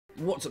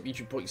What's up,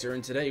 YouTube? Poiux here,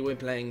 and today we're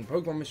playing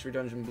Pokemon Mystery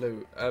Dungeon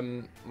Blue.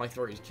 My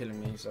throat is killing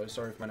me, so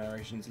sorry if my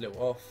narration's a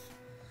little off.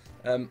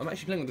 I'm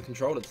actually playing with the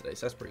controller today,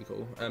 so that's pretty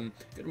cool.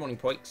 Good morning,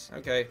 Poiux.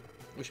 Okay,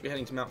 we should be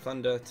heading to Mount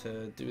Thunder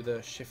to do the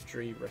Shift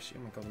Tree Rescue.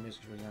 Oh my god, the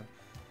music's really loud.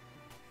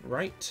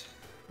 Right.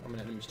 1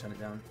 minute, let me just turn it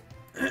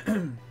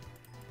down.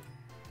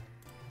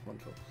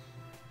 Wonderful.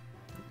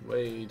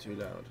 Way too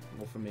loud.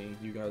 Well, for me,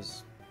 you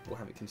guys will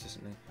have it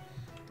consistently.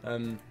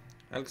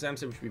 Alexander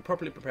said we should be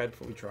properly prepared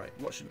before we try.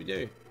 What should we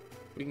do?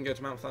 We can go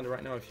to Mount Thunder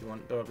right now if you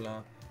want, blah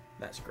blah.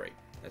 That's great.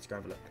 Let's go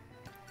have a look.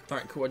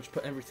 Alright, cool. I just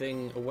put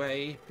everything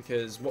away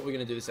because what we're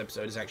going to do this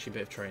episode is actually a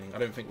bit of training. I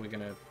don't think we're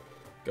going to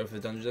go for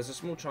the dungeon. There's a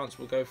small chance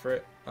we'll go for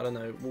it. I don't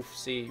know. We'll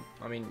see.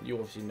 I mean, you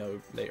obviously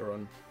know later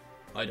on.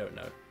 I don't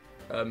know.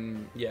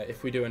 Yeah,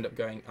 if we do end up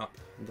going up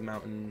the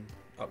mountain,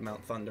 up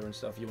Mount Thunder and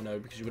stuff, you'll know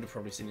because you would have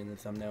probably seen it in the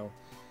thumbnail.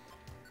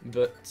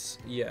 But,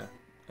 yeah.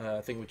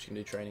 I think we're just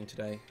going to do training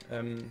today.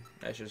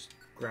 Let's just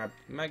grab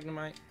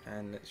Magnemite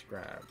and let's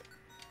grab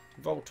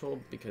Voltorb,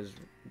 because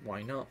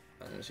why not?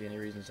 I don't see any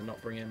reason to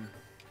not bring him.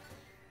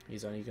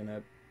 He's only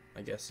gonna,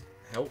 I guess,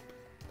 help,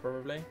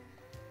 probably.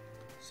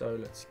 So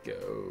let's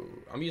go.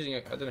 I'm using, I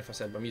don't know if I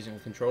said, but I'm using a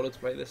controller to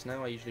play this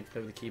now. I usually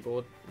play with a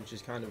keyboard, which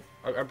is kind of,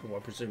 I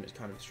presume it's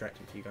kind of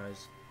distracting for you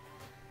guys.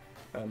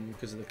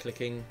 Because of the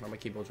clicking, my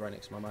keyboard's right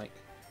next to my mic.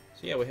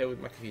 So yeah, we're here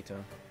with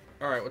Makuhita.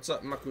 Alright, what's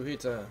up,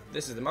 Makuhita?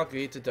 This is the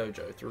Makuhita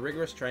Dojo. Through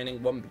rigorous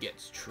training, one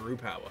gets true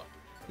power.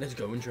 Let's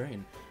go and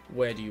train.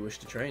 Where do you wish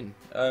to train?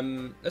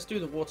 Let's do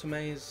the water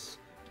maze,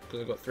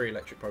 because I've got 3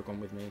 electric Pokemon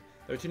with me.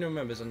 There are 2 new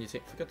members on your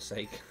team. For God's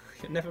sake,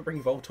 you can never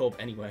bring Voltorb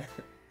anywhere.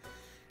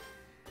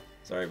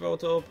 Sorry,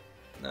 Voltorb.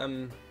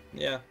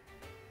 Yeah.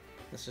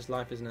 That's just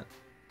life, isn't it?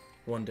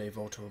 One day,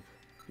 Voltorb,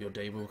 your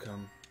day will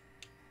come.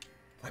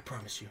 I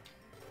promise you.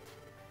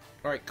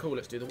 Alright, cool.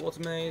 Let's do the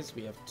water maze.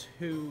 We have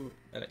 2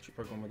 electric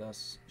Pokemon with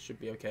us. Should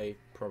be okay.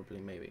 Probably,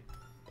 maybe.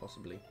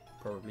 Possibly.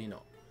 Probably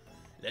not.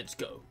 Let's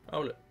go.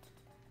 Oh, look.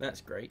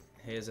 That's great.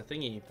 Here's a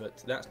thingy,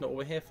 but that's not what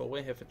we're here for.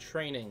 We're here for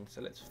training, so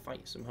let's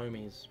fight some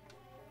homies.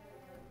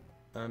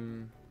 I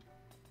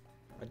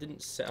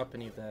didn't set up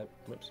any of their...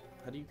 Whoops.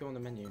 How do you go on the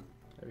menu?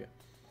 There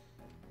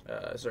we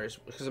go. Sorry, it's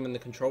because I'm in the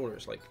controller.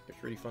 It's like,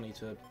 it's really funny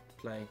to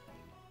play.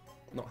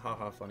 Not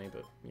haha funny,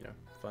 but, you know,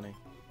 funny.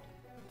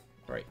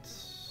 Right.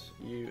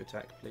 You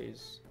attack,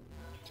 please.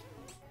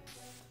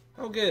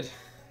 Oh, good.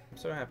 I'm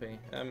so happy.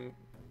 Can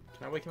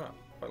I wake him up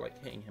by,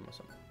 like, hitting him or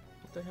something?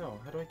 What the hell?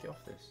 How do I get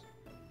off this?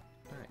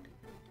 Back.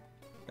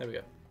 There we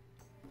go.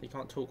 He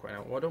can't talk right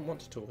now. Well, I don't want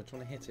to talk. I just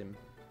want to hit him.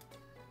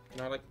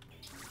 Can I, like...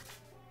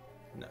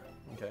 No.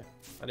 Okay.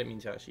 I didn't mean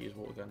to actually use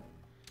water gun.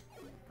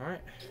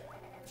 Alright.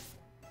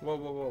 Whoa,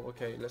 whoa, whoa.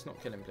 Okay, let's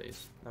not kill him,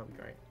 please. That would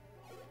be great.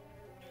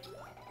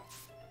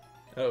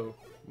 Oh.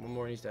 One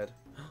more and he's dead.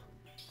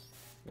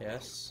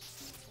 Yes.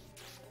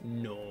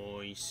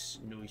 Nice.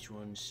 Nice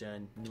one,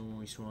 son.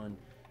 Nice one.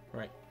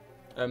 Right.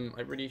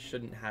 I really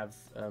shouldn't have...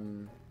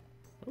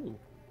 Ooh.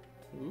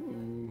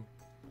 Ooh.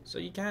 So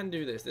you can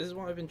do this. This is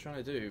what I've been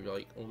trying to do,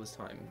 like, all this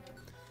time.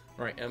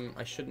 Right,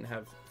 I shouldn't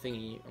have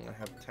thingy. I'm going to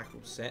have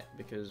tackle set,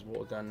 because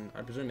water gun...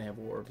 I presume they have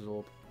water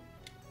absorb.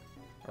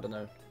 I don't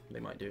know.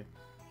 They might do.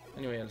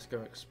 Anyway, let's go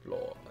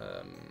explore.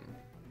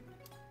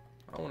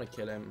 I want to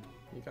kill him.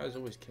 You guys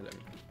always kill him.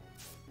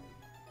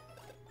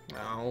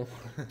 Ow.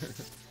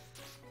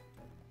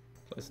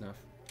 Close enough.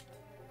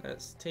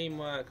 Let's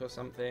teamwork or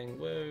something.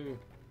 Woo.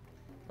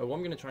 Oh, what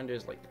I'm going to try and do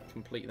is, like,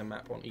 complete the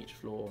map on each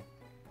floor.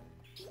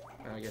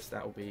 And I guess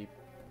that will be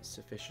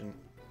sufficient.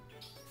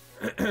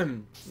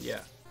 Yeah.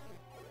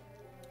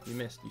 You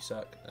missed. You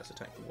suck. Let's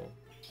attack the wall.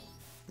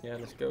 Yeah,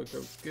 let's go,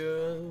 go,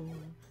 go.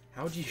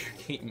 How do you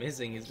keep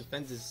missing? His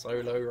defense is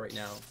so low right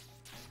now.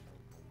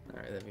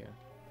 Alright, there we go.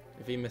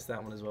 If he missed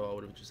that one as well, I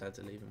would have just had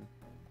to leave him.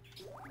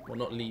 Well,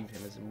 not leave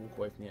him, as in walk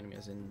away from the enemy,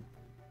 as in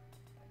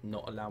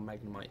not allow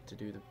Magnemite to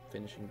do the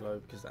finishing blow,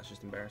 because that's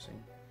just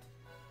embarrassing.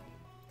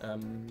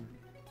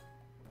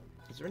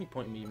 Is there any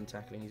point in me even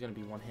tackling? He's going to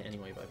be one hit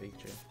anyway by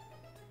Pikachu.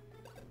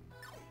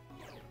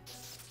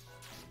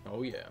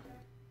 Oh yeah.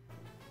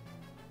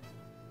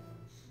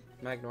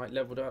 Magnemite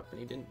leveled up and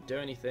he didn't do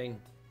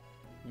anything.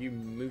 You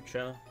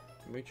moocher.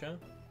 Moocher?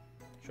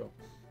 Sure.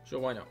 Sure,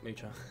 why not?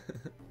 Moocher.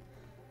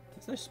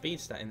 There's no speed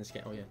stat in this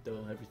game. Oh yeah,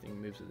 duh,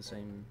 everything moves at the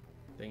same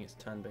thing. It's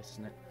turn-based,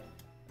 isn't it?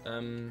 I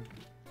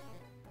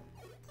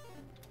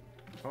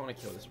want to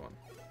kill this one.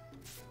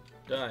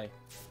 Die.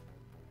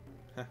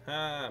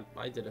 Haha,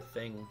 I did a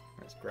thing.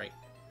 That's great.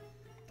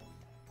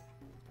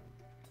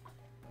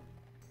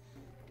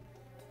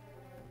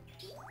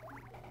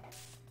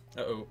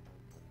 Uh-oh.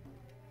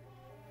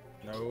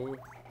 No.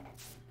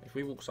 If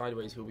we walk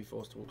sideways, he'll be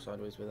forced to walk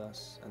sideways with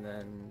us. And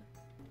then...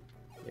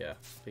 Yeah,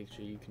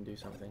 Pikachu, you can do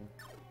something.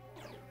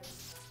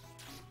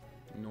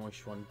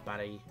 Nice one,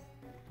 buddy.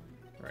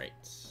 Right.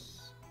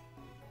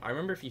 I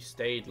remember if you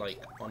stayed,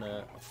 like, on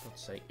a... For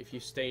God's sake, if you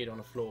stayed on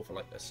a floor for,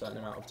 like, a certain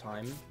amount of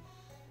time,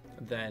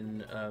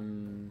 then,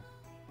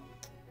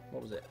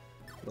 what was it?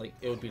 Like,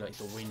 it would be like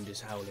the wind is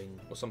howling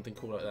or something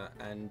cool like that,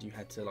 and you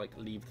had to, like,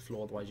 leave the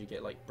floor, otherwise you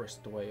get, like,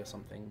 brisked away or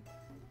something.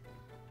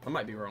 I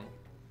might be wrong,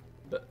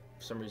 but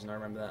for some reason I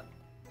remember that.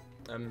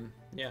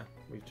 Yeah,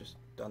 we've just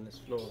done this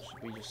floor.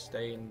 Should we just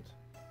stay and...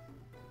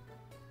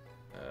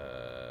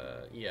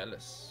 yeah,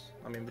 let's...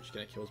 I mean, we're just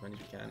going to kill as many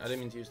as we can. I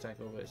didn't mean to use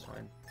tackle, but it's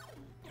fine.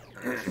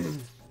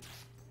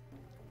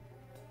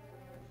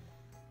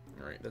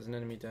 Alright, there's an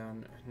enemy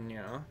down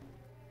here.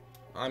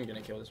 I'm going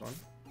to kill this one.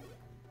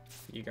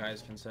 You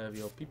guys can serve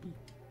your pee-pee.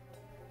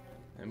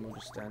 And we'll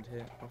just stand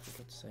here. Oh,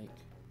 for God's sake.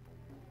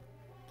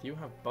 You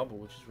have bubble,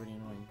 which is really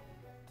annoying.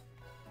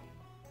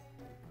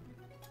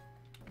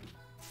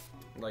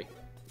 Like,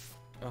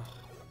 ugh,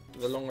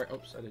 the long range.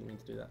 Oops, I didn't mean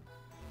to do that.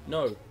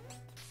 No.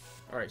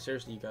 Alright,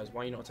 seriously, you guys,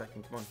 why are you not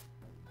attacking? Come on.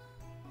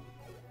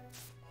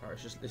 Alright,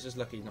 it's just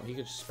lucky he's not. He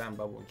could just spam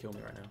bubble and kill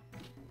me right now,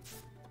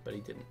 but he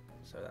didn't.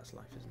 So that's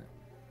life, isn't it?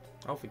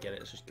 I'll forget it.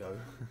 Let's just go.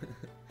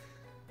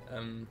 How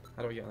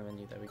do I get on the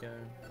menu? There we go.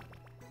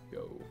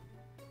 Go.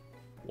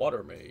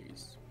 Water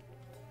maze.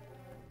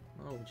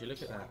 Oh, would you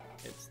look at that?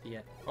 It's the...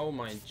 Oh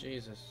my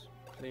Jesus.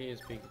 Please,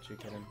 Pikachu,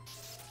 kill him.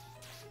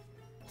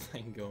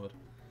 Thank God.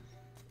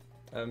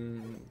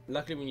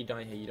 Luckily when you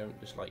die here, you don't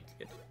just, like,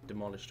 get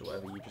demolished or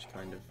whatever. You just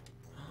kind of...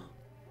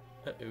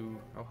 Uh-oh.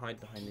 I'll hide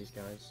behind these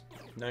guys.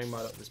 Knowing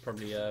my luck, there's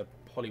probably a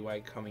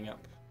Poliwag coming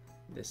up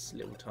this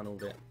little tunnel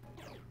bit.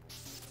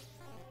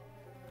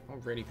 Oh,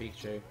 really,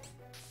 Pikachu?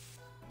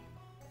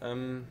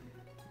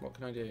 What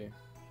can I do?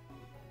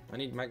 I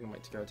need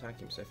Magnemite to go attack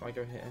him, so if I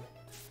go here,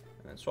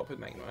 and then swap with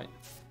Magnemite...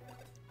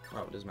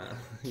 Oh, it doesn't matter.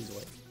 He's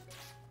away.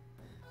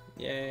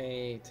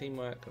 Yay!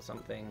 Teamwork or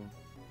something.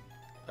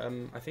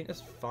 I think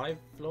there's 5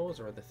 floors,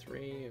 or are there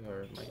 3,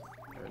 or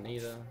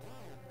neither?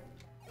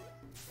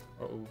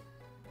 Uh-oh.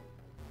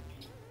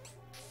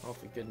 Oh,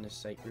 for goodness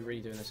sake, we're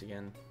really doing this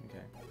again.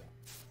 Okay.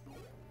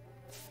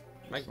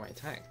 Magnemite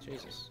attack,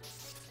 Jesus.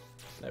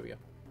 There we go.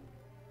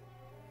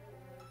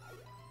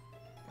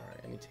 Alright,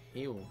 I need to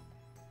heal.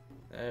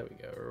 There we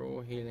go, we're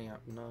all healing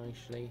up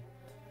nicely.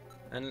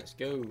 And let's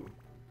go.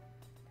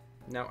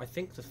 Now, I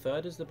think the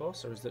 3rd is the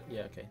boss, or is it?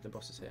 Yeah, okay, the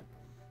boss is here.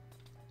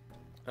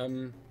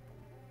 I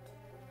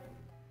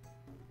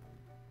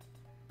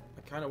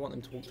kind of want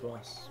them to talk to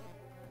us.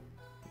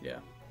 Yeah.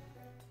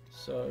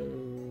 So...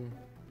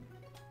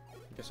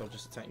 I guess I'll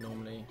just attack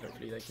normally.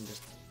 Hopefully they can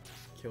just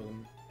kill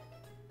them.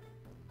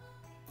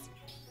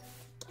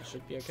 I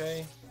should be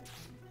okay.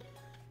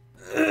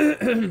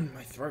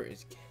 My throat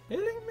is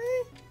killing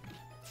me.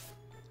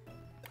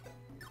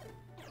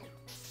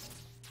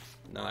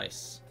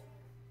 Nice.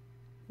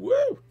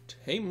 Woo!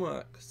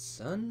 Teamwork,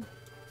 son.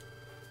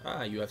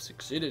 Ah, you have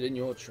succeeded in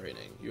your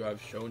training. You have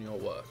shown your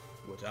worth,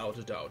 without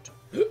a doubt.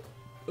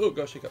 Oh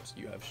gosh, hiccups.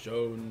 You have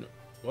shown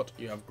what?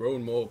 You have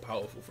grown more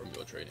powerful from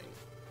your training.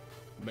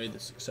 May the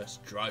success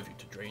drive you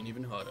to drain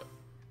even harder.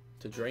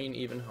 To drain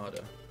even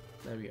harder.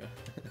 There we go.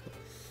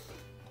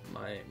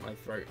 my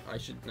throat. I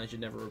should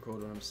never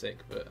record when I'm sick,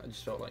 but I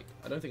just felt like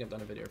I don't think I've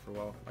done a video for a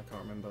while. I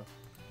can't remember.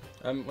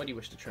 Where do you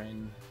wish to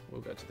train?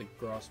 We'll go to the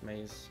grass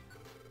maze.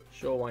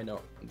 Sure, why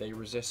not? They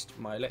resist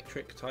my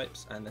electric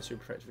types and they're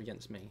super effective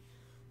against me.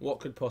 What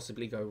could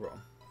possibly go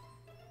wrong?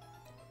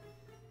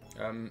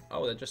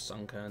 Oh, they're just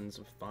Sunkerns.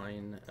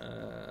 Fine.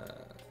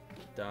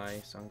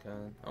 Die,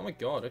 Sunkern. Oh my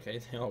god, okay,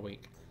 they are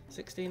weak.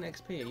 16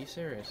 XP, are you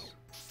serious?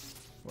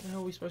 What the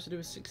hell are we supposed to do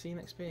with 16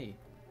 XP?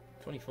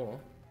 24?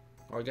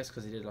 Or I guess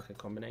because he did like a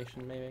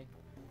combination, maybe?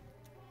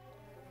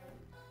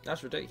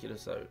 That's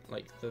ridiculous though.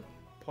 Like, the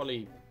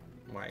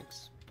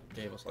Poliwags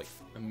gave us like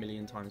a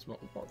million times more.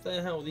 What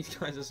the hell? These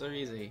guys are so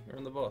easy. You're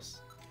on the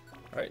boss.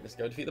 Alright, let's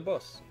go defeat the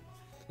boss.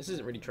 This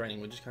isn't really training,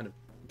 we're just kind of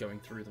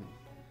going through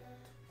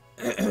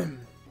them.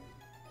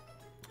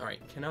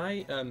 Alright, can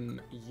I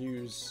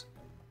use...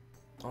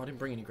 Oh, I didn't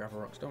bring any gravel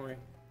rocks, don't worry.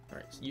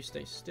 Alright, so you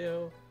stay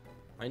still.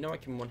 I know I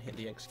can one-hit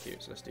the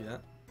execute, so let's do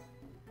that.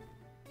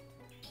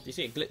 Do you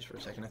see it glitch for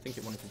a second? I think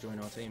it wanted to join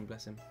our team,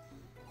 bless him.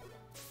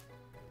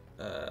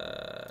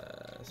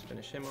 Let's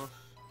finish him off.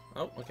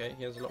 Oh, okay,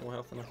 he has a lot more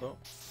health than I thought.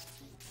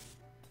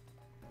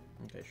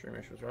 Okay,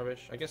 Shroomish was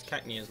rubbish. I guess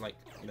Cacnea is like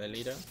their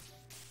leader.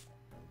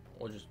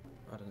 Or just,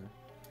 I don't know.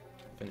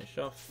 Finish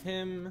off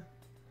him.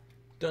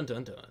 Dun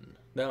dun dun.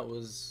 That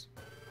was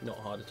not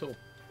hard at all.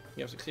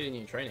 You have succeeded in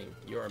your training.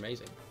 You're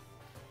amazing.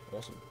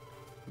 Awesome.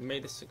 May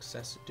this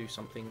success do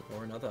something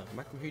or another.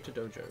 MAKUHITA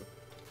Dojo.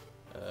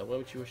 Where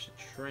would you wish to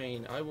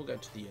train? I will go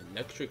to the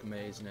electric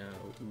maze now.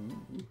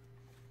 Ooh.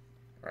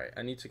 Alright,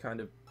 I need to kind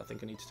of... I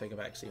think I need to take a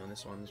backseat on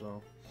this one as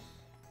well.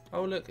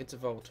 Oh look, it's a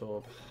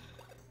Voltorb.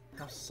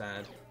 How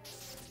sad.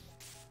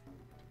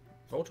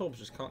 Voltorbs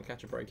just can't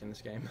catch a break in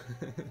this game.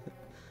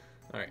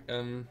 Alright,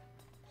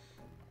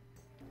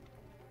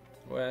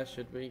 where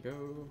should we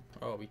go?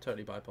 Oh, we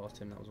totally bypassed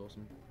him, that was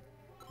awesome.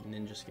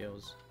 Ninja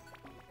skills.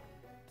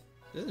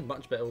 This is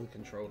much better with the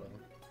controller.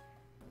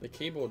 The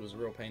keyboard was a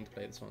real pain to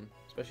play this one,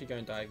 especially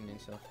going diagonally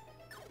and stuff.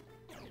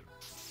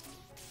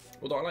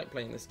 Although I like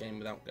playing this game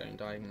without going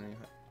diagonally.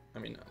 I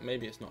mean,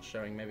 maybe it's not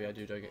showing, maybe I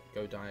do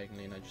go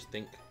diagonally and I just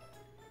think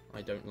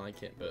I don't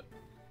like it, but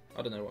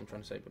I don't know what I'm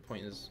trying to say, but the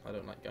point is I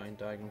don't like going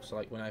diagonal, so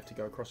like when I have to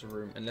go across a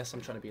room, unless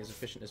I'm trying to be as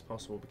efficient as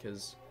possible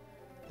because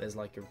there's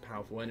like a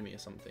powerful enemy or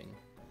something,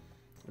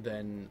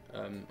 then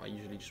I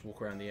usually just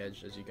walk around the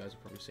edge, as you guys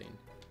have probably seen.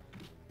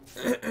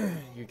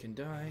 You can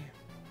die.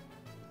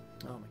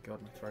 Oh my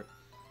god, my throat.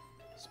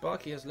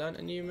 Sparky has learnt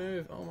a new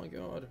move. Oh my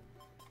god.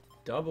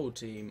 Double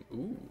team.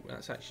 Ooh,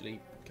 that's actually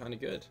kind of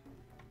good.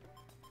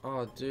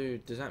 Oh,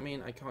 dude, does that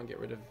mean I can't get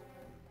rid of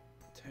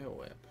Tail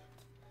Whip?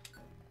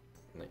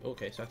 Like,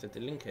 okay, so I have to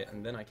delink it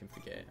and then I can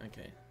forget it.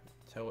 Okay,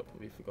 Tail Whip will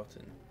be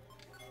forgotten.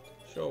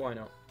 Sure, why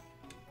not?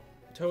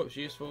 Tail Whip's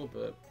useful,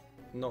 but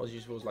not as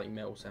useful as like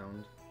Metal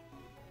Sound.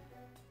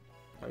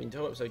 I mean,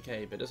 Tail Whip's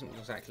okay, but it doesn't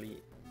exactly...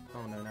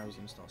 Oh no, now he's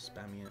going to start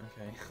spamming it.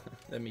 Okay,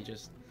 let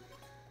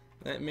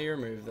me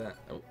remove that.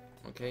 Oh,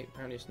 okay,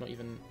 apparently it's not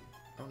even...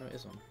 Oh no, it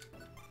is on.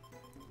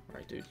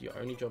 Right, dude, your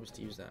only job is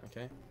to use that,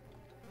 okay?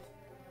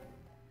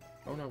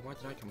 Oh no, why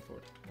did I come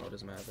forward? Oh, it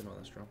doesn't matter, they're not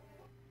that strong.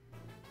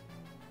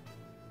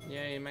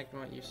 Yay,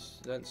 MAKUHITA, you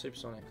learned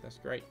Supersonic, that's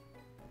great.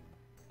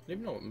 I don't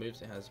even know what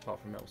moves it has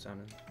apart from Metal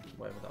Sound and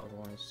whatever that other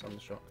one is,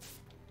 Thundershock.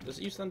 Does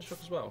it use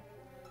Thundershock as well?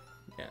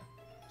 Yeah,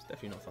 it's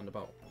definitely not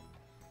Thunderbolt.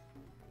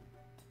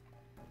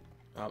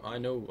 I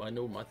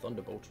know my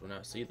Thunderbolts when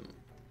I see them.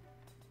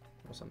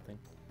 Or something.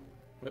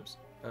 Whoops.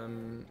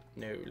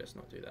 No, let's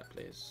not do that,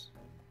 please.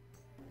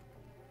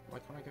 Why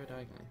can't I go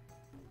diagonally?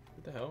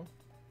 What the hell?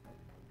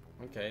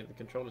 Okay, the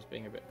controller's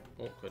being a bit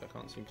awkward. I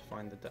can't seem to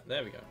find the...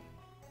 There we go.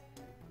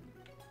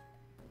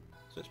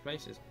 Switch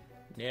places.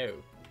 No.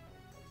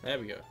 There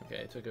we go.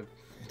 Okay, it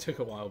took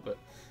a while, but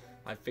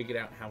I figured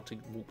out how to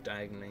walk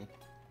diagonally.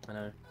 I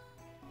know.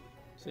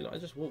 See, like, I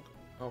just walk...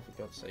 Oh, for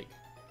God's sake.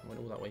 I went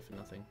all that way for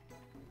nothing.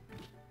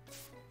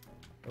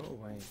 Go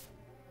away.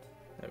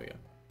 There we go.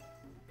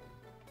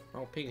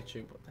 Oh,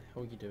 Pikachu, what the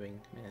hell are you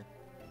doing? Come here.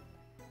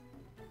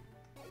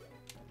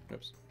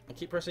 Oops. I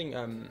keep pressing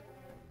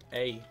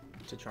A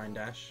to try and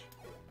dash,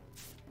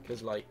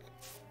 because like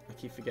I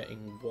keep forgetting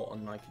what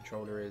on my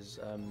controller is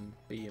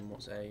B and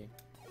what's A.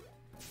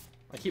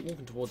 I keep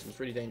walking towards them. It's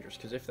really dangerous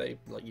because if they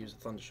like use a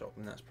Thundershock,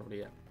 then that's probably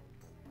it.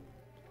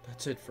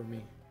 That's it from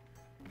me.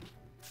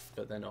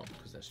 But they're not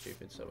because they're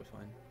stupid, so we're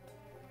fine.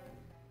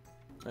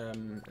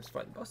 Let's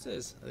fight the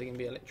bosses. Are they going to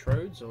be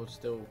Electrodes or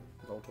still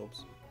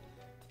Voltorbs?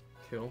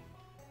 Cool.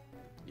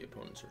 The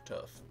opponents are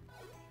tough.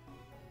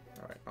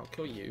 Alright, I'll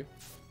kill you.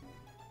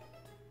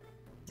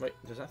 Wait,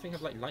 does that thing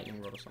have like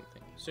lightning rod or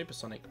something?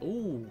 Supersonic.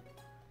 Ooh,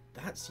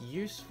 that's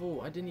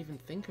useful. I didn't even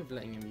think of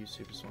letting him use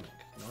Supersonic.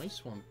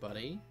 Nice one,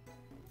 buddy.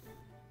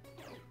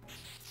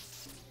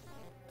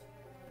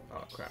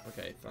 Oh crap,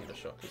 okay,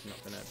 Thundershock is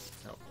not going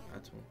to help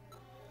at all.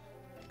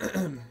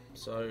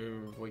 So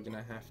we're going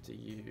to have to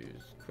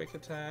use Quick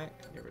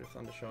Attack, get rid of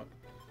Thundershock.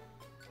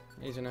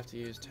 He's going to have to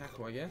use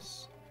Tackle, I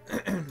guess.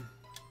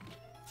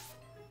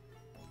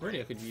 Really,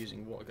 I could be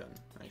using Water Gun,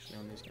 actually,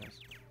 on these guys.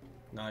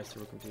 Nice,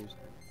 they're all confused.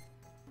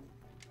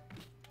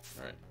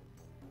 Alright,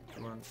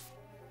 come on.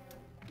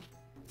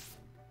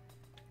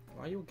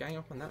 Why are you all gang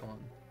up on that one?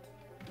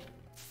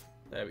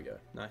 There we go,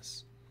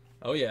 nice.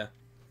 Oh yeah.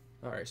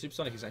 Alright,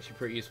 Supersonic is actually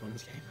pretty useful in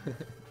this game.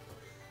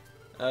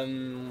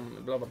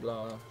 Blah blah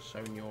blah,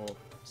 showing your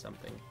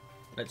something.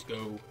 Let's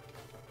go.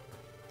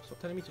 Stop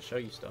telling me to show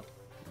you stuff,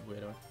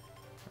 weirdo.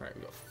 Alright,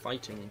 we've got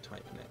Fighting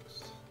type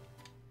next.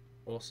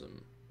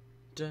 Awesome.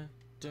 Duh,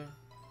 duh.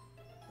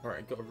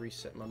 Alright, got to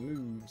reset my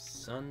moves,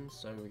 son.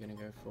 So we're going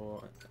to go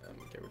for,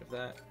 get rid of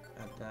that,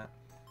 add that,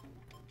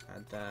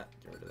 add that,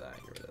 get rid of that,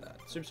 get rid of that.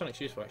 Supersonic's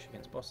useful actually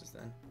against bosses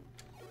then.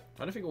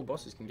 I don't think all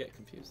bosses can get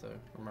confused though,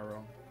 or am I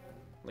wrong?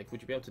 Like,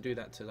 would you be able to do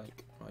that to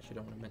like, I actually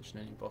don't want to mention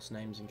any boss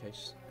names in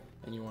case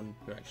anyone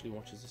who actually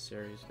watches the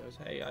series goes,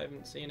 hey, I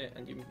haven't seen it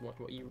and you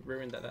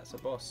ruined that, that's a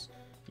boss.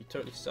 You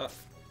totally suck.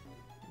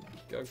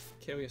 Go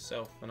kill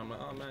yourself. And I'm like,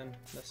 oh man,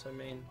 that's so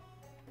mean.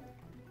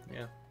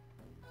 Yeah,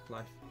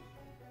 life.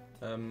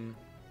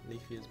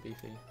 Leafy is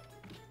beefy.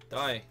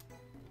 Die!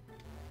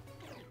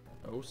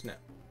 Oh snap.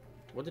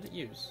 What did it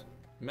use?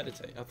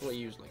 Meditate. I thought it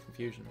used like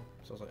confusion.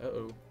 So I was like,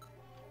 uh-oh.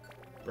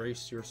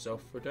 Brace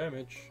yourself for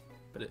damage.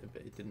 But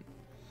it didn't.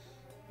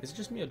 Is it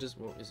just me or just,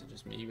 well, is it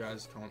just me? You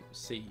guys can't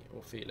see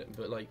or feel it,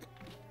 but like,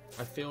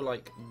 I feel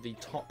like the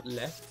top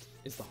left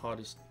is the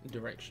hardest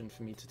direction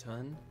for me to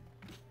turn.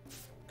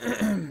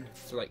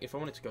 So like, if I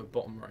wanted to go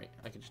bottom right,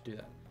 I could just do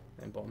that.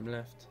 Then bottom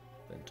left,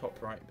 then top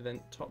right, but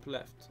then top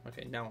left.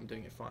 Okay, now I'm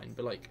doing it fine,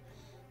 but like,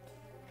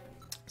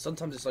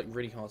 sometimes it's like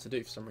really hard to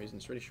do for some reason.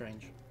 It's really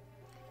strange.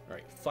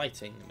 Alright,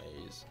 Fighting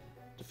maze.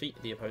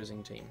 Defeat the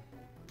opposing team.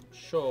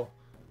 Sure,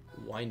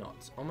 why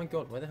not? Oh my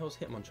god, where the hell's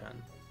Hitmonchan?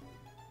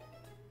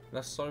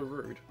 That's so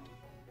rude.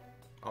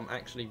 I'm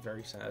actually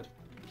very sad.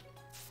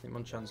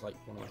 Hitmonchan's like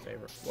one of my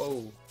favourites.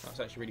 Whoa, that's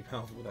actually really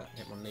powerful, that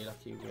Hitmonlee.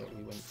 Lucky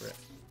we went for it.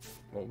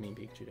 Well, me and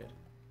Pikachu did.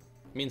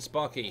 Me and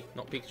Sparky,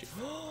 not Pikachu.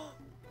 Oh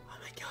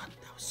my god,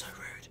 that was so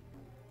rude.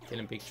 Kill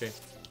him, Pikachu.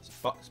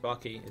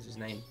 Sparky is his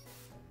name.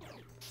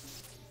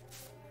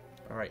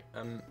 Alright,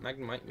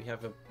 Magnemite, we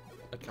have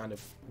a kind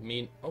of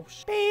mean... Oh,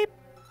 beep!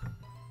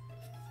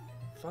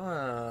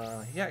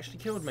 He actually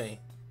killed me.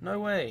 No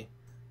way.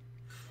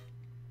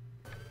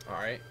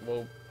 Alright,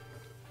 well,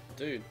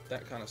 dude,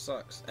 that kind of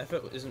sucks.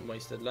 Effort isn't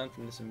wasted. Learn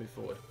from this and move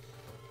forward.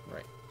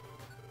 Right.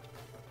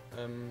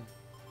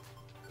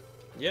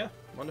 Yeah,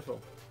 wonderful.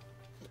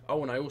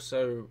 Oh, and I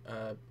also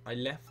I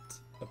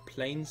left a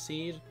plain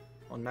seed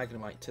on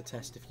Magnemite to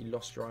test if you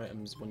lost your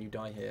items when you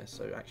die here.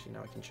 So actually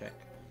now I can check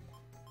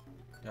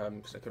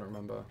because I couldn't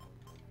remember.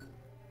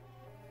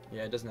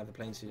 Yeah, it doesn't have the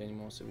plain seed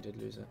anymore, so we did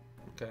lose it.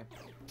 Okay.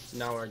 So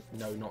now I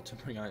know not to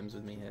bring items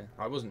with me here.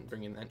 I didn't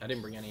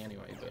bring any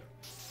anyway, but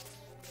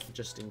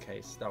just in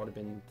case. That would have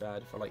been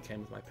bad if I like came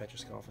with my Petra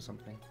Scarf or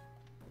something.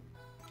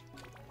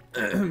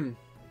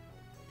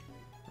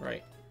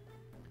 Right.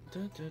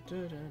 Dun, dun,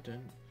 dun, dun,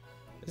 dun.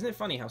 Isn't it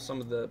funny how some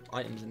of the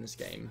items in this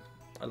game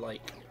are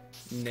like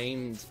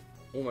named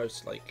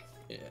almost like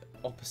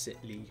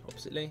oppositely?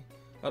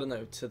 I don't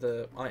know, to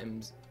the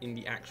items in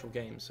the actual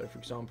game. So for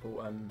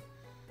example,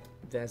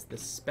 there's the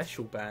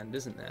special band,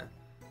 isn't there?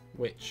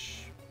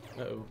 Which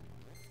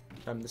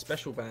the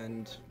special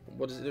band,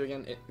 what does it do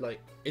again?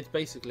 It's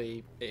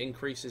basically, it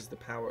increases the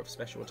power of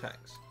special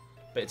attacks,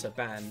 but it's a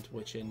band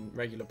which in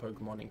regular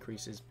Pokemon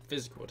increases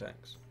physical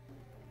attacks.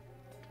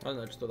 I don't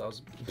know, I just thought that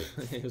was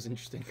it was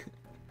interesting.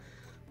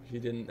 If you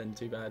didn't, then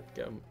too bad.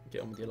 Get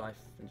on with your life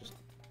and just,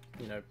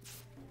 you know,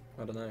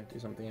 I don't know, do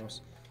something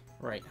else.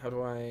 Right, how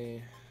do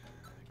I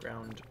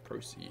ground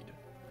proceed?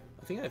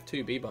 I think I have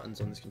 2 B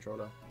buttons on this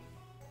controller.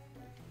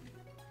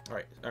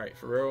 Alright,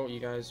 for real,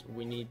 you guys,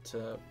 we need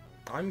to...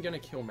 I'm gonna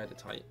kill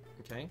Meditite,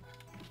 okay?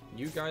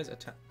 You guys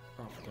attack...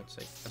 Oh, for God's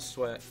sake. I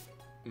swear,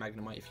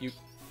 Magnemite, if you...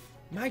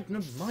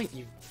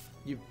 Magnemite,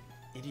 you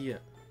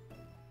idiot.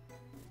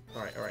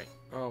 Alright.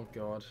 Oh,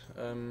 God.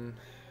 Can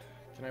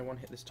I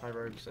one-hit this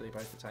Tyrogue so they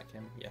both attack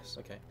him? Yes,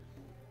 okay.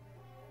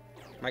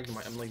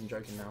 Magnemite, I'm not even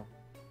joking now.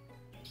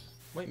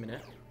 Wait a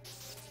minute.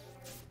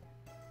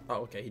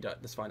 Oh, okay, he died.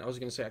 That's fine. I was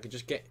gonna say I could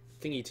just get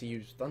Thingy to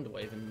use Thunder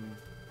Wave and...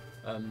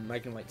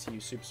 Magnemite to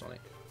use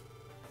Supersonic.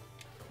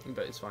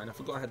 But it's fine, I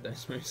forgot I had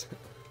those moves.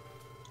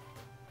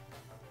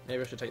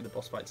 Maybe I should take the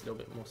boss fights a little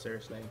bit more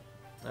seriously.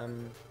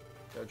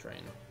 Go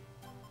Train.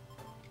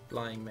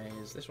 Flying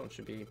Maze. This one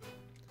should be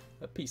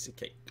a piece of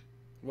cake.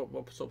 What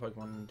sort of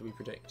Pokemon do we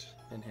predict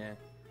in here?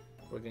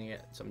 We're going to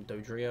get some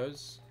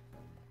Dodrios.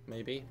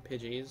 Maybe.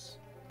 Pidgeys.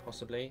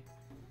 Possibly.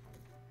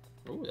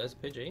 Ooh, there's a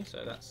Pidgey,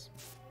 so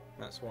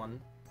that's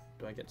one.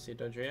 Do I get to see a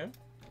Dodrio?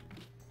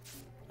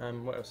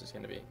 What else is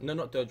going to be? No,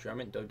 not Dodrio, I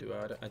meant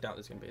Doduo. I doubt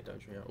there's going to be a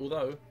Dodrio.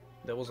 Although,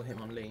 there was a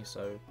Hitmonlee,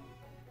 so,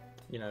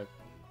 you know,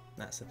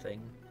 that's a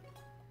thing.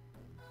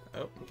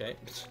 Oh, okay.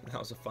 That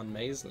was a fun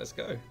maze. Let's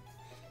go.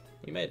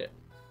 You made it.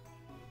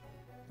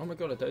 Oh my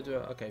god, a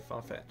Doduo. Okay,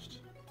 Farfetch'd.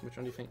 Which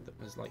one do you think that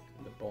was, like,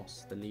 the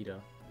boss, the leader,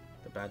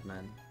 the bad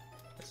man?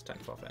 Let's attack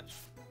Farfetch'd.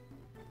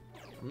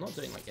 I'm not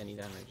doing, like, any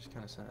damage. It's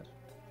kind of sad.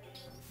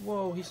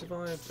 Whoa, he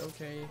survived.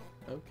 Okay.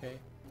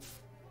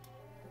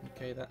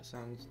 Okay, that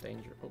sounds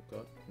dangerous. Oh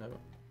god, no.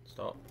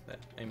 Stop. There.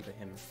 Aim for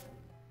him.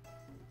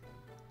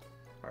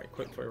 Alright,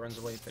 quick before he runs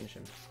away, finish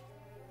him.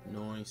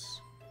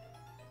 Nice.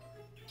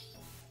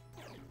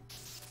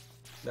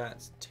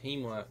 That's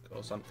teamwork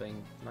or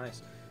something.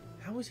 Nice.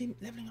 How is he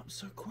leveling up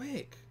so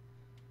quick?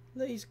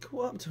 Look, he's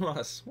caught up to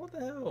us. What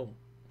the hell?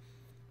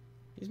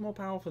 He's more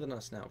powerful than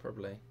us now,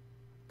 probably.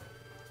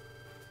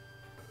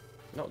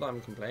 Not that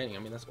I'm complaining, I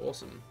mean, that's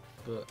awesome.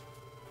 But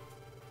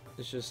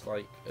it's just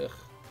like, ugh.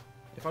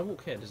 If I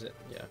walk here, does it...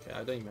 Yeah, okay,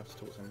 I don't even have to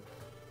talk to him.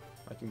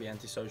 I can be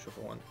antisocial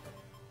for one.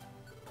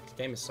 This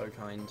game is so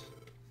kind.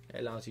 It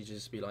allows you to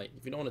just be like,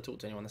 if you don't want to talk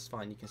to anyone, that's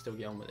fine. You can still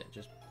get on with it.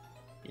 Just,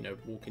 you know,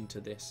 walk into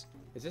this.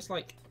 Is this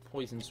like a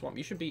poison swamp?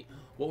 You should be...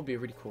 What would be a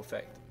really cool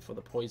effect for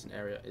the poison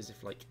area is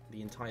if, like,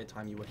 the entire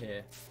time you were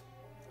here,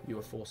 you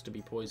were forced to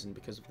be poisoned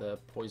because of the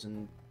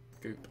poison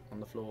goop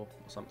on the floor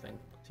or something.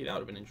 See, that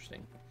would have been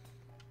interesting.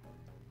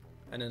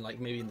 And then,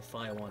 like, maybe in the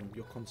fire one,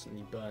 you're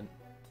constantly burnt.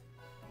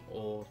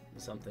 Or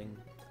something,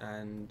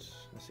 and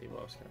let's see,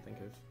 what else can I think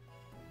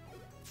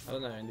of? I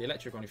don't know, in the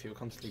electric one, if you were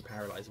constantly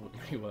paralysed, it wouldn't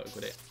really work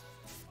with it.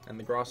 And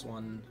the grass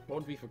one, what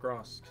would be for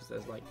grass? Because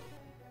there's like,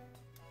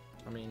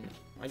 I mean,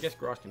 I guess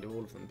grass can do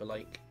all of them, but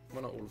like,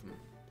 well, not all of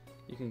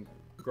them.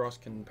 Grass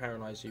can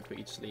paralyse you, put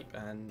you to sleep,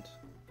 and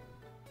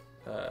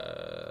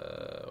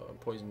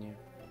poison you.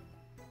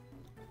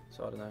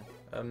 So I don't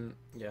know.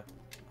 Yeah,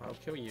 I'll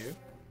kill you.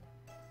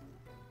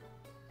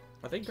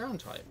 Are they ground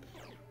type?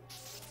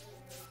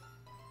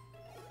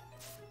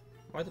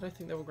 Why did I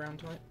think they were ground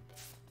type?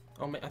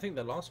 Oh, I think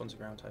the last one's a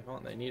ground type,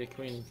 aren't they? Need a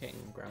Queen and King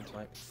ground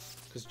type.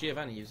 Because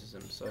Giovanni uses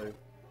them, so...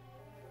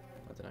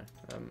 I don't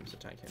know. Let's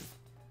attack him.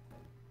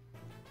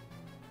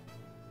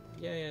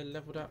 Yeah,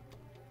 leveled up.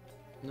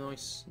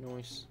 Nice.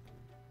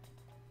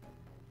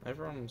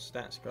 Everyone's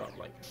stats go up,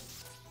 like,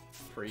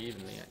 pretty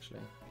evenly,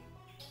 actually.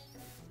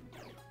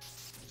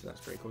 So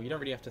that's pretty cool. You don't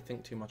really have to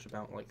think too much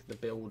about, like, the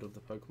build of the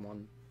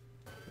Pokemon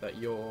that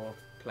you're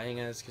playing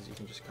as, because you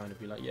can just kind of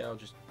be like, yeah, I'll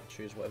just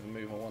choose whatever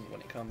move I want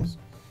when it comes.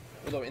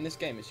 Although in this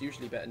game it's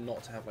usually better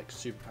not to have like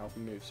super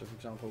powerful moves. So for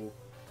example,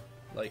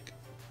 like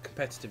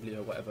competitively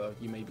or whatever,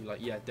 you may be like,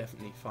 yeah,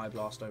 definitely Fire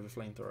Blast over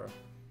Flamethrower.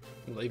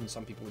 Well, even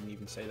some people wouldn't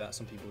even say that.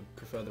 Some people would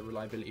prefer the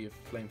reliability of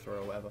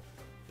Flamethrower or whatever.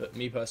 But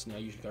me personally,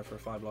 I usually go for a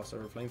Fire Blast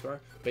over a Flamethrower.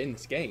 But in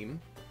this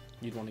game,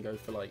 you'd want to go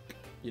for like,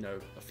 you know,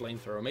 a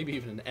Flamethrower, or maybe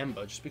even an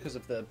Ember, just because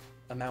of the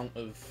amount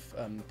of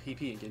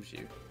PP it gives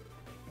you.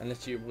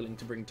 Unless you're willing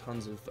to bring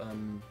tons of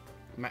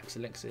max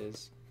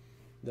elixirs,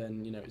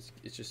 then, you know,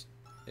 it's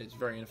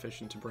very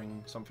inefficient to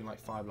bring something like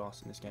Fire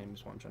Blast in this game,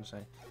 is what I'm trying to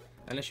say.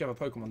 Unless you have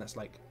a Pokemon that's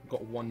like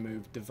got one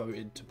move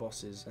devoted to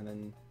bosses, and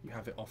then you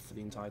have it off for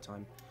the entire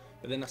time.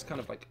 But then that's kind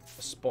of like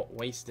a spot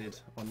wasted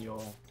on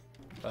your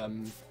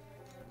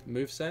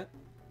moveset.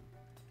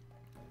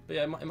 But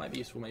yeah, it might be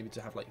useful maybe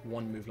to have like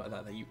one move like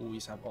that you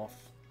always have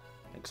off,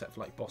 except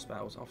for like boss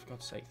battles. Oh, for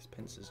God's sake, this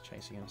Pinsir's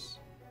chasing us.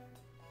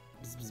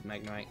 Bzz,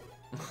 Magnite.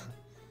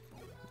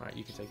 Alright,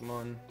 you can take him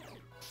on.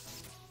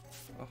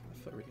 Oh, my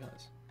foot really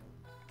hurts.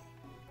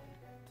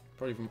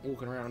 Probably from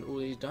walking around all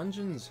these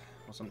dungeons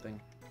or something.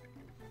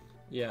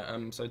 Yeah,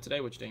 so today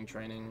we're just doing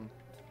training.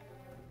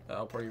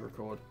 I'll probably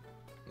record,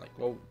 like,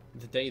 well,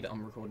 the day that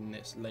I'm recording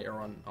this, later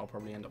on, I'll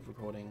probably end up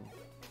recording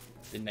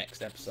the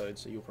next episode,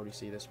 so you'll probably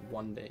see this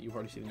one day. You'll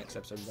probably see the next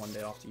episode one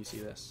day after you see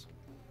this,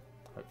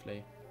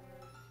 hopefully.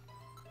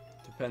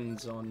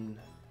 Depends on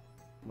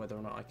whether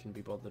or not I can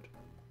be bothered.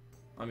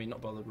 I mean,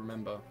 not bothered,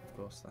 remember, of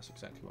course, that's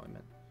exactly what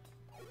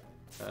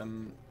I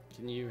meant.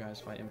 Can you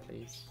guys fight him,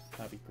 please?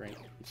 That'd be great.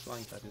 He's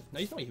flying type. No,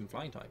 he's not even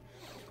flying type.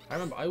 I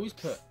remember, I always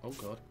put, oh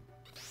god.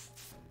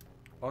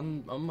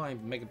 On my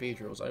Mega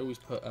Beedrills, I always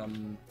put,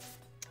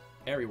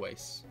 Airy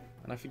Waste,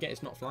 and I forget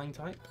it's not flying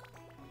type.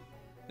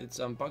 It's,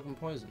 Bug and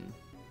Poison.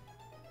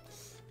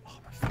 Oh,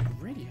 my foot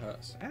really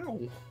hurts.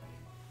 Ow!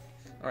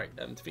 Alright,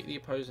 defeat the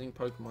opposing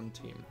Pokemon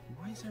team.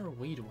 Why is there a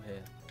Weedle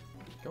here?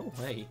 Go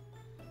away.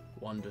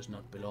 One does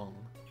not belong.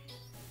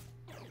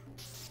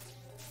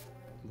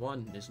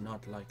 One is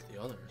not like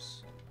the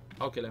others.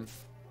 I'll kill him.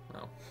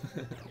 Oh.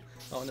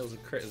 Oh, and there was a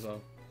crit as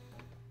well.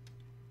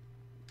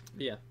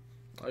 But yeah,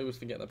 I always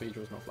forget that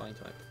Beedrill's not flying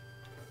type.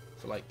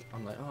 So like,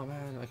 I'm like, oh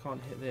man, I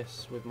can't hit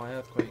this with my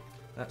Earthquake.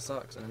 That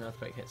sucks. And an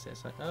Earthquake hits it.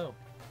 It's like, oh,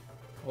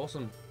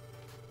 awesome.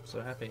 So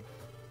happy.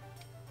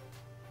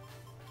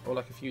 Or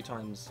like a few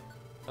times,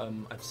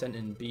 I've sent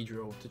in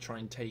Beedrill to try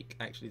and take,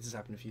 actually this has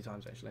happened a few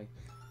times actually,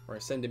 where I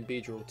send in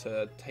Beedrill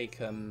to take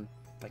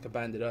like a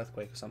banded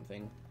Earthquake or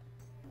something.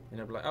 And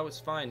they'll be like, oh, it's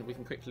fine, we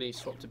can quickly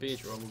swap to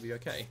Beedrill and we'll be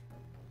okay.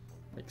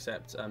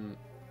 Except,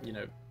 you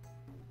know,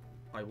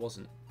 I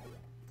wasn't.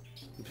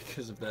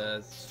 Because of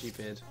the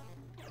stupid...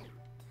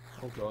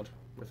 Oh god,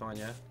 we're fine,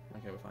 yeah?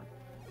 Okay, we're fine.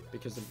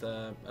 Because of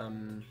the, what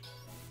am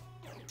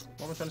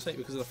I trying to say?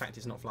 Because of the fact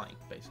it's not flying,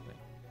 basically.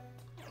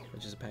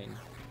 Which is a pain.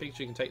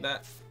 Pikachu can take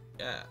that.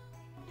 Yeah.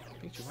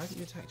 Pikachu, why haven't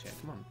you attacked yet?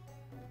 Come on.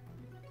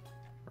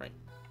 Right.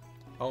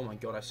 Oh my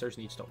god, I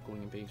seriously need to stop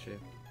calling him Pikachu.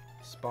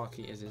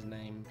 Sparky is his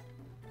name.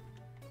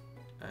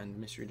 And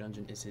Mystery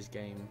Dungeon is his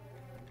game.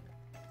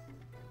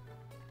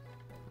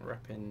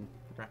 Rapping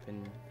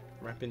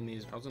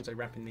these, I was going to say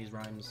rapping these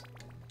rhymes,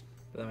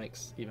 but that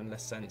makes even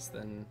less sense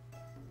than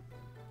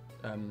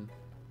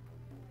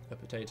a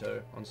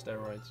potato on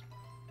steroids.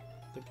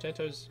 Do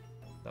potatoes,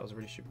 that was a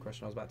really stupid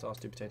question, I was about to ask,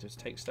 do potatoes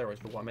take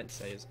steroids, but what I meant to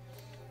say is,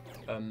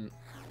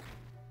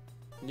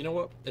 you know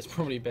what, it's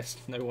probably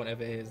best no one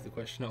ever hears the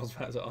question I was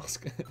about to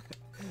ask.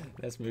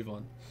 Let's move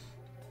on.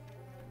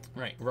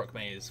 Right, Rock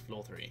Maze,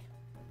 floor 3.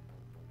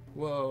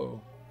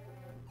 Whoa.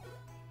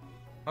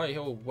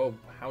 Oh, whoa,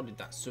 how did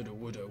that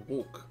Sudowoodo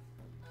walk?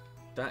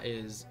 That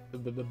is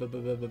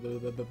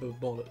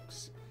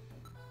bollocks.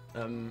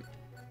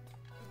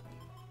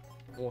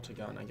 Water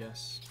gun, I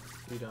guess.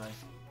 You die.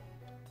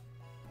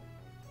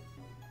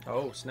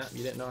 Oh, snap,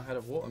 you didn't know I had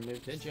a water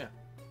move, did ya?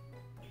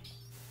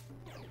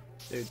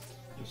 Dude,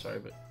 I'm sorry,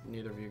 but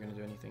neither of you are going to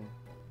do anything.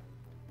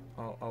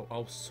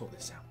 I'll sort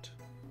this out.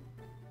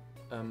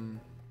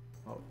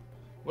 Oh.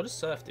 What does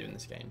Surf do in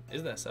this game?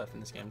 Is there Surf in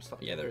this game?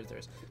 Yeah, there is.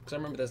 Because I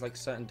remember there's like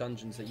certain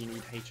dungeons that you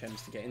need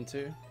HMs to get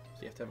into.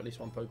 So you have to have at least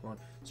one Pokemon.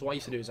 So what I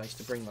used to do is I used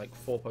to bring like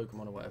 4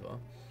 Pokemon or whatever.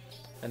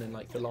 And then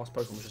like the last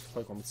Pokemon was just a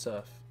Pokemon with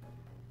Surf.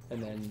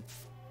 And then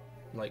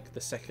like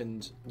the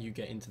second you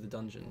get into the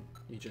dungeon,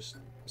 you just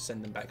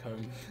send them back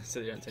home so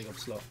they don't take up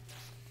slot.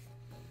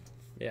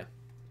 Yeah.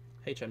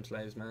 HM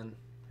slaves, man.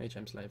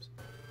 HM slaves.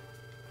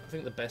 I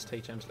think the best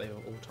HM slave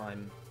of all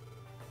time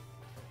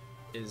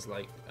is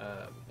like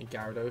a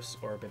Gyarados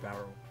or a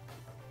Bibarel.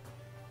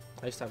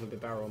 I used to have a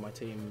Bibarel on my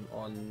team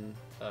on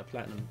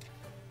Platinum,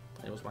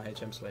 and it was my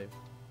HM slave,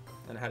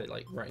 and I had it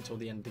like right until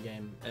the end of the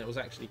game, and it was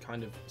actually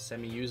kind of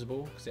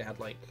semi-usable because it had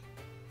like,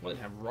 well, it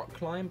had Rock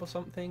Climb or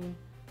something,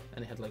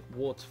 and it had like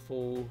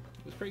Waterfall.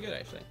 It was pretty good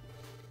actually.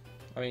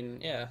 I mean,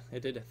 yeah,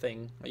 it did a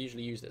thing. I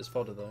usually used it as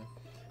fodder though,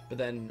 but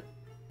then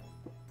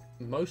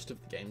most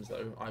of the games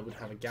though, I would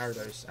have a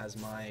Gyarados as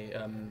my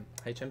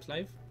HM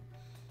slave.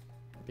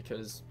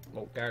 Because,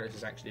 well, Gyarados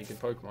is actually a good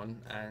Pokemon,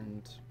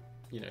 and,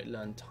 you know, it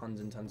learned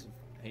tons and tons of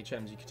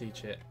HMs. You could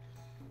teach it.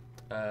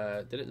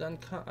 Did it learn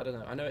Cut? I don't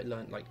know. I know it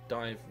learned, like,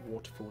 Dive,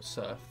 Waterfall,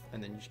 Surf,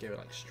 and then you just give it,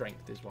 like,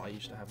 Strength is what I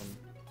used to have on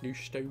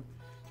Nushto. Is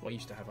what I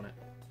used to have on it.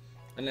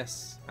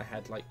 Unless I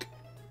had, like,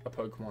 a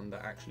Pokemon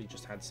that actually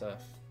just had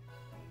Surf,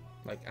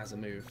 like, as a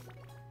move,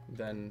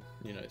 then,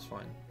 you know, it's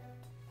fine.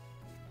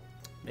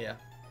 Yeah,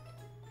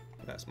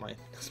 that's my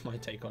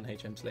take on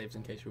HM slaves,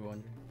 in case you were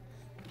wondering.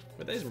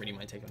 But that isn't really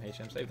my take on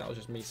HM slave. That was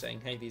just me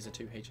saying, hey, these are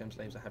 2 HM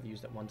slaves I have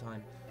used at one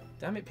time.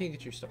 Damn it,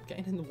 Pikachu, stop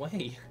getting in the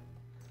way.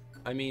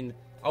 I mean,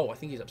 oh, I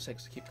think he's upset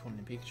because I keep calling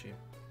him Pikachu.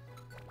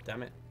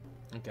 Damn it.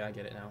 Okay, I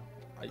get it now.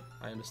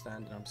 I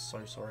understand, and I'm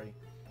so sorry.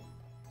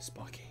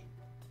 Sparky,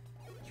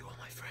 you are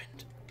my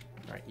friend.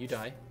 Alright, you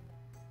die.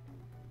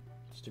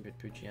 Stupid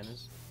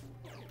Poochienas.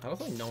 I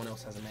love like no one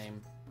else has a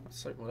name.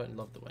 Well, I don't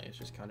love the way, it's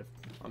just kind of,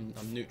 I'm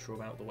neutral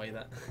about the way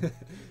that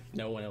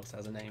no one else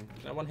has a name.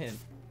 No one here.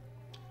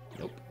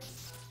 Nope.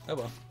 Oh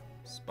well.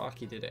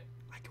 Sparky did it.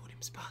 I called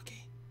him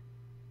Sparky.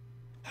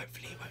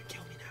 Hopefully he won't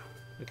kill me now.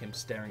 Look at him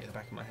staring at the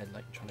back of my head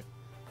like trying to,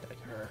 like,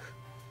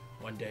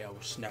 one day I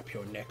will snap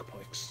your neck,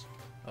 Poiux.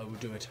 I will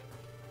do it.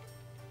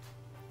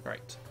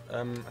 Right.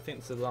 I think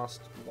it's the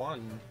last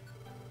one.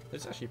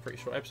 It's actually a pretty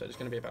short episode. It's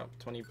going to be about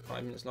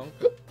 25 minutes long.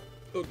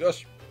 Oh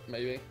gosh.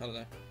 Maybe. I don't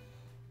know.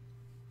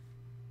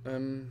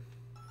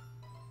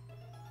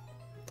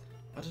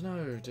 I don't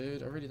know,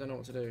 dude. I really don't know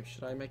what to do.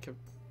 Should I make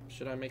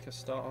a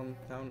start on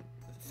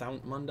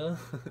Thountmunda?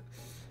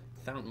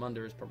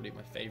 Thountmunda is probably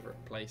my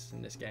favourite place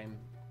in this game.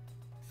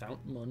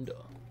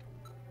 Thountmunda.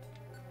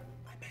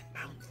 I meant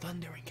Mount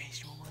Thunder, in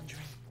case you were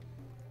wondering.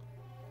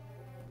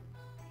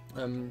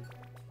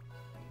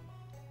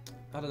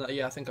 I don't know.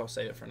 Yeah, I think I'll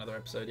save it for another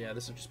episode. Yeah,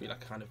 this will just be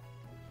like a kind of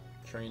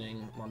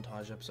training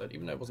montage episode.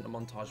 Even though it wasn't a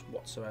montage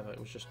whatsoever, it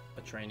was just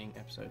a training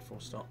episode, full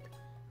stop.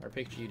 Alright,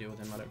 Pikachu, you deal with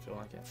him. I don't feel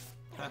like it.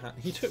 Haha,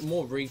 he took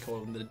more recoil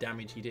than the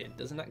damage he did.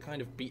 Doesn't that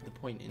kind of beat the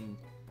point in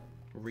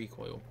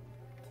recoil?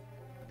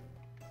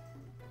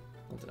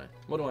 I don't know.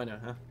 What do I know,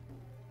 huh?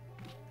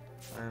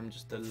 I am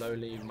just a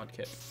lowly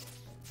mudkip.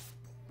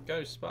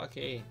 Go,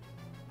 Sparky!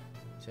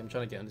 See, I'm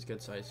trying to get on his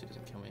good side so he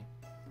doesn't kill me.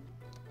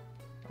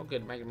 Oh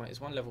good, Magnemite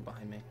is 1 level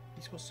behind me.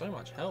 He's got so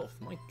much health,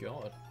 my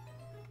god.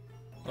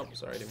 Oh,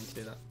 sorry, I didn't mean to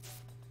do that.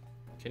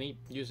 Can he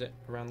use it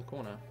around the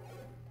corner?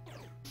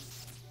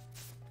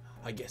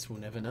 I guess we'll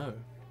never know.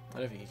 I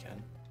don't think he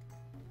can.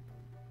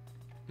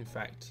 In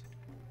fact,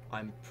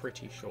 I'm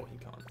pretty sure he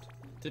can't.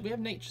 Did we have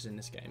natures in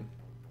this game?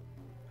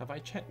 Have I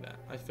checked that?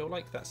 I feel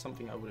like that's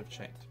something I would have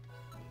checked.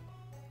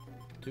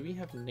 Do we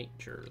have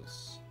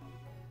natures?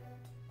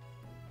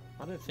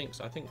 I don't think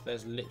so. I think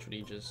there's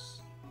literally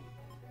just...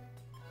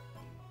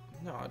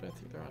 No, I don't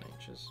think there are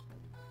natures.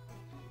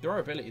 There are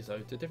abilities though.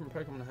 Do different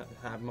Pokemon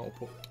have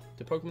multiple...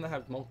 Do Pokemon that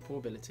have multiple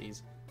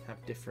abilities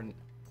have different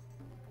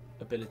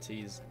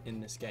abilities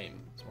in this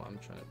game? That's what I'm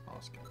trying to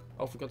ask.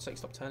 Oh, for God's sake,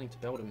 stop turning to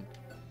build them.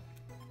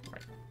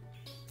 Right.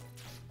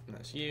 And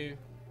that's you.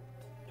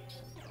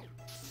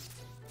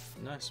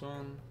 Nice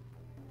one.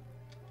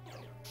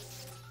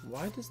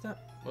 Why did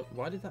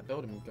that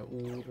build him go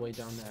all the way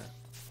down there?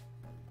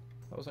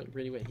 That was like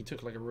really weird. He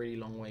took like a really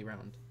long way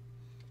round.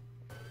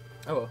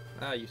 Oh well.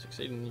 Ah, you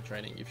succeeded in your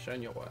training. You've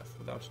shown your worth.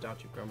 Without a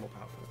doubt, you've grown more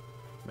powerful.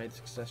 Made the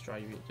success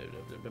drive you. Blah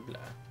blah blah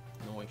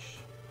blah. Nice.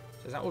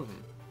 So is that all of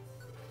them?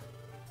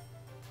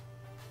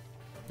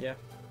 Yeah.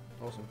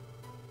 Awesome.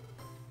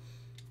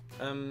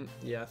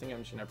 Yeah, I think I'm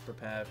just gonna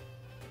prepare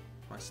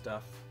my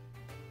stuff,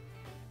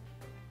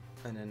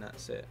 and then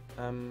that's it.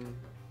 How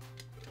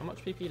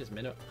much PP does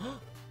Minnow?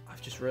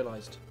 I've just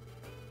realised.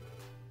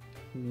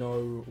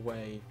 No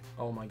way.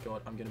 Oh my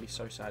god, I'm gonna be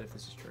so sad if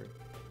this is true.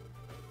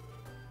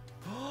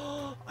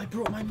 I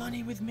brought my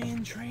money with me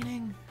in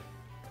training.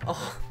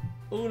 Oh,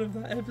 all of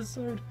that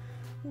episode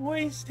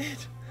wasted.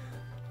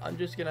 I'm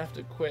just gonna have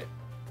to quit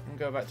and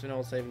go back to an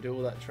old save and do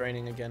all that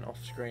training again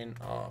off screen.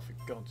 Oh, for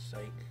God's sake.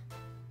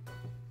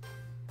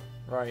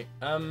 Right,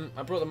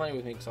 I brought the money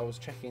with me because I was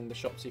checking the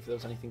shop to see if there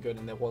was anything good,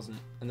 and there wasn't.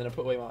 And then I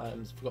put away my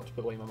items, forgot to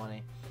put away my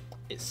money.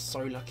 It's so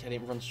lucky I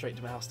didn't run straight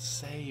to my house to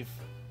save.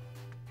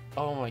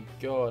 Oh my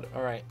god.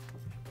 Alright.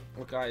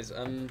 Well guys,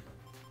 alright,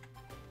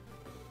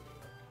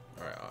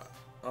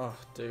 oh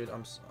dude,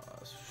 I'm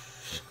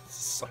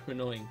so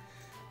annoying.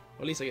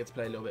 Well, at least I get to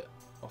play a little bit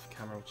off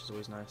camera, which is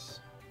always nice.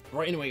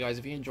 Right, anyway guys,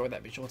 if you enjoyed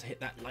that, be sure to hit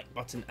that like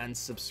button and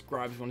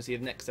subscribe if you want to see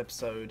the next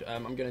episode.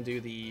 I'm going to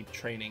do the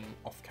training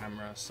off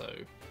camera, so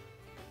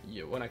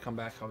yeah, when I come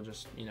back I'll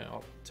just, you know,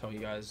 I'll tell you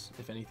guys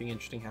if anything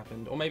interesting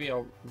happened. Or maybe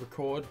I'll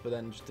record, but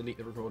then just delete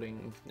the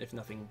recording if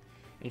nothing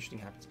interesting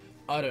happens.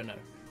 I don't know.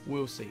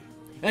 We'll see.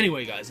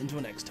 Anyway guys,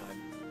 until next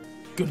time,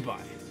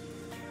 goodbye.